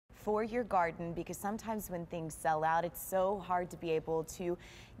for your garden, because sometimes when things sell out, it's so hard to be able to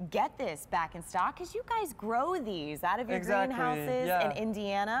get this back in stock, because you guys grow these out of your greenhouses in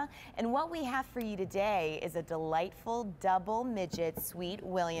Indiana. And what we have for you today is a delightful double midget Sweet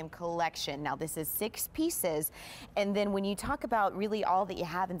William collection. Now this is 6 pieces, and then when you talk about really all that you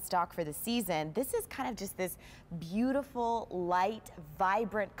have in stock for the season, this is kind of just this beautiful, light,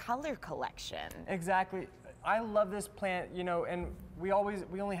 vibrant color collection. Exactly. I love this plant, you know, and we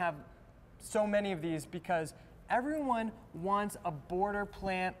only have so many of these because everyone wants a border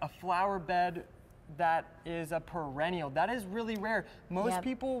plant, a flower bed that is a perennial. That is really rare. Most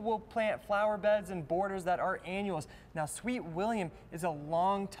people will plant flower beds and borders that are annuals. Now, Sweet William is a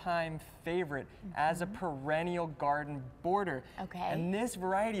long-time favorite as a perennial garden border. And this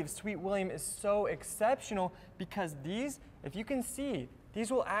variety of Sweet William is so exceptional because these, if you can see, these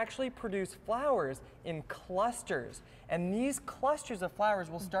will actually produce flowers in clusters. And these clusters of flowers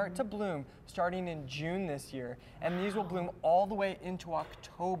will start to bloom starting in June this year. And these will bloom all the way into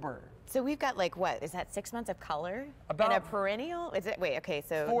October. So we've got, like, what, is that 6 months of color? About in a perennial? Is it, wait, okay,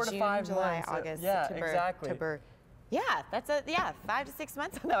 so 4 to June, 5 July, months. August, Yeah, September, exactly. October. Yeah, that's 5 to 6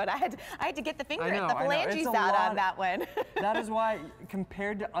 months on that one. I had to get the finger, the phalanges out on that one. That is why,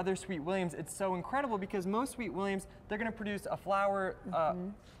 compared to other Sweet Williams, it's so incredible because most Sweet Williams, they're gonna produce a flower,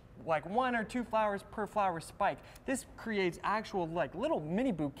 like 1 or 2 flowers per flower spike. This creates actual, like, little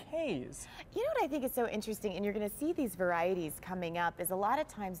mini bouquets. You know what I think is so interesting, and you're going to see these varieties coming up, is a lot of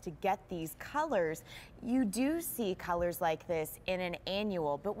times to get these colors, you do see colors like this in an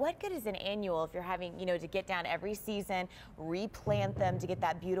annual. But what good is an annual if you're having, you know, to get down every season, replant them to get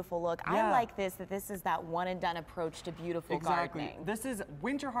that beautiful look? I like this, that this is that one and done approach to beautiful gardening. This is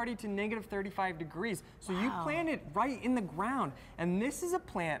winter hardy to -35 degrees. So you plant it right in the ground. And this is a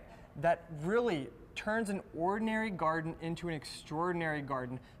plant that really turns an ordinary garden into an extraordinary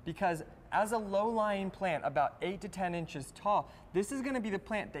garden, because as a low-lying plant, about 8 to 10 inches tall, this is going to be the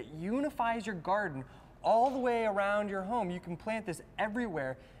plant that unifies your garden all the way around your home. You can plant this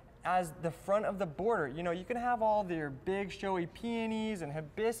everywhere as the front of the border. You know, you can have all your big showy peonies and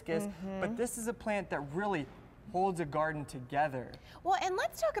hibiscus, but this is a plant that really holds a garden together. Well, and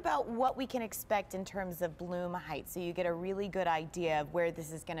let's talk about what we can expect in terms of bloom height, so you get a really good idea of where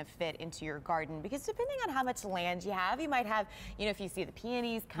this is going to fit into your garden, because depending on how much land you have, you might have, you know, if you see the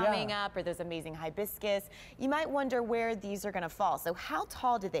peonies coming up or those amazing hibiscus, you might wonder where these are going to fall. So how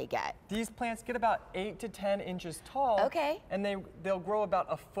tall do they get? These plants get about 8 to 10 inches tall. And they'll grow about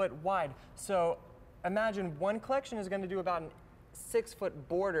a foot wide. So imagine one collection is going to do about an 6-foot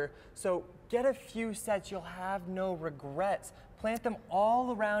border. So get a few sets, you'll have no regrets. Plant them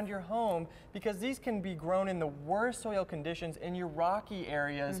all around your home, because these can be grown in the worst soil conditions, in your rocky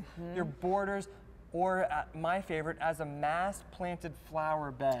areas, your borders, or my favorite, as a mass planted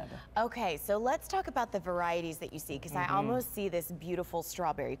flower bed. Okay, so let's talk about the varieties that you see, because I almost see this beautiful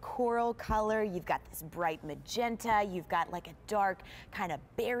strawberry coral color. You've got this bright magenta. You've got like a dark kind of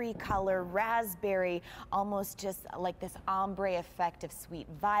berry color, raspberry, almost just like this ombre effect of sweet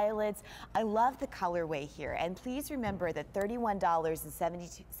violets. I love the colorway here. And please remember that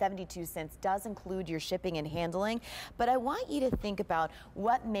 $31.72 does include your shipping and handling. But I want you to think about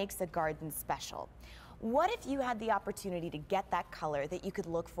what makes a garden special. What if you had the opportunity to get that color that you could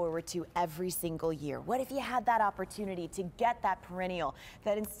look forward to every single year? What if you had that opportunity to get that perennial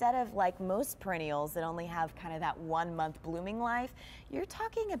that, instead of like most perennials that only have kind of that 1-month blooming life, you're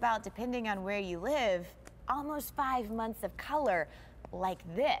talking about, depending on where you live, almost 5 months of color like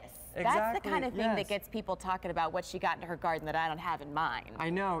this. That's the kind of thing that gets people talking about what she got into her garden that I don't have in mine. I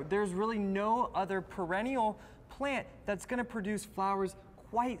know. There's really no other perennial plant that's going to produce flowers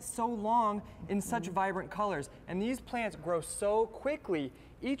quite so long in such vibrant colors. And these plants grow so quickly.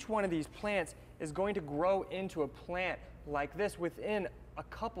 Each one of these plants is going to grow into a plant like this within a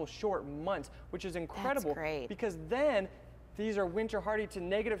couple short months, which is incredible. That's great. Because then these are winter hardy to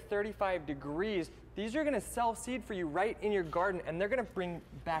 -35 degrees. These are going to self-seed for you right in your garden, and they're going to bring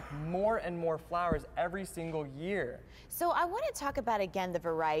back more and more flowers every single year. So I want to talk about, again, the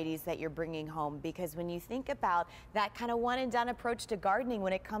varieties that you're bringing home, because when you think about that kind of one and done approach to gardening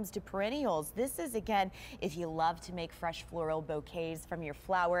when it comes to perennials, this is, again, if you love to make fresh floral bouquets from your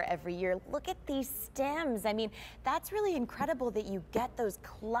flower every year, look at these stems. I mean, that's really incredible that you get those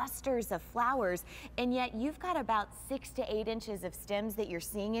clusters of flowers, and yet you've got about 6 to 8 inches of stems that you're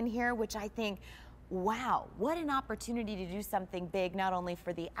seeing in here, which I think, wow, what an opportunity to do something big, not only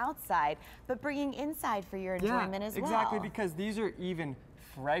for the outside, but bringing inside for your enjoyment as well. Exactly, because these are even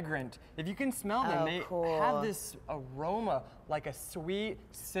fragrant. If you can smell them, they have this aroma like a sweet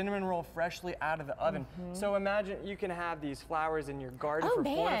cinnamon roll freshly out of the oven. So imagine you can have these flowers in your garden for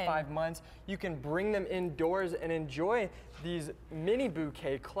 4 to 5 months. You can bring them indoors and enjoy these mini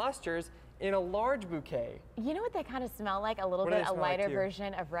bouquet clusters in a large bouquet. You know what they kind of smell like? A little bit a lighter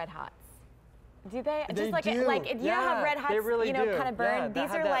version of Red Hots. Do they? They Just like do. Like you know how Red Hots, really you know, kind of burn. Yeah,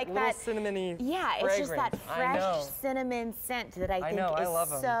 these are like that cinnamony. Yeah, it's just that fresh cinnamon scent that I think is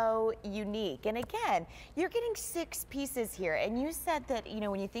so unique. And again, you're getting 6 pieces here, and you said that, you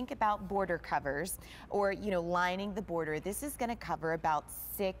know, when you think about border covers or, you know, lining the border, this is going to cover about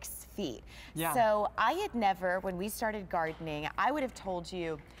 6 feet. Yeah. So I had never, when we started gardening, I would have told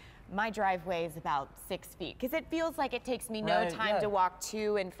you my driveway is about 6 feet because it feels like it takes me no time to walk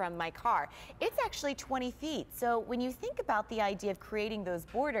to and from my car. It's actually 20 feet. So when you think about the idea of creating those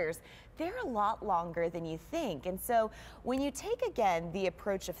borders, they're a lot longer than you think. And so when you take, again, the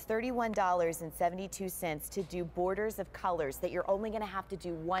approach of $31.72 to do borders of colors that you're only going to have to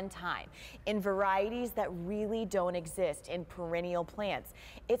do one time in varieties that really don't exist in perennial plants,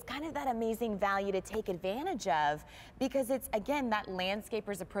 it's kind of that amazing value to take advantage of because it's, again, that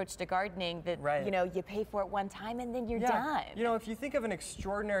landscaper's approach to gardening that, you know, you pay for it one time and then you're done. You know, if you think of an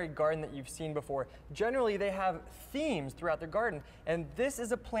extraordinary garden that you've seen before, generally they have themes throughout their garden, and this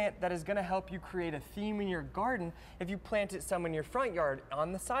is a plant that is going to help you create a theme in your garden. If you plant it some in your front yard,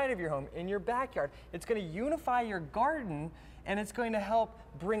 on the side of your home, in your backyard, it's going to unify your garden and it's going to help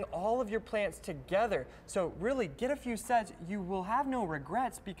bring all of your plants together. So really get a few sets. You will have no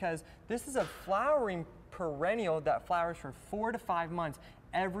regrets because this is a flowering perennial that flowers for 4 to 5 months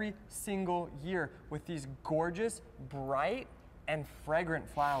every single year with these gorgeous, bright, and fragrant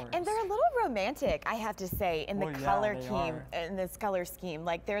flowers. And they're a little romantic, I have to say, in the color scheme, in this color scheme.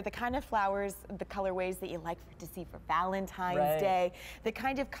 Like, they're the kind of flowers, the colorways that you like to see for Valentine's Day, the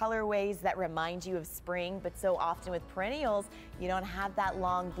kind of colorways that remind you of spring, but so often with perennials, you don't have that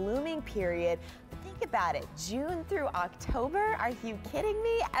long blooming period. But think about it, June through October, are you kidding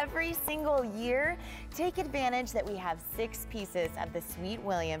me? Every single year, take advantage that we have 6 pieces of the Sweet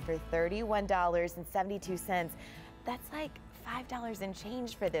William for $31.72. That's like $5 and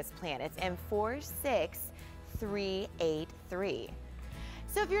change for this plant. It's M46383.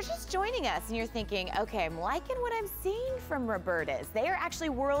 So if you're just joining us and you're thinking, okay, I'm liking what I'm seeing from Roberta's. They are actually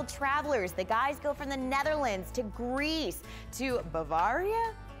world travelers. The guys go from the Netherlands to Greece to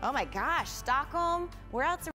Bavaria. Oh my gosh, Stockholm. Where else?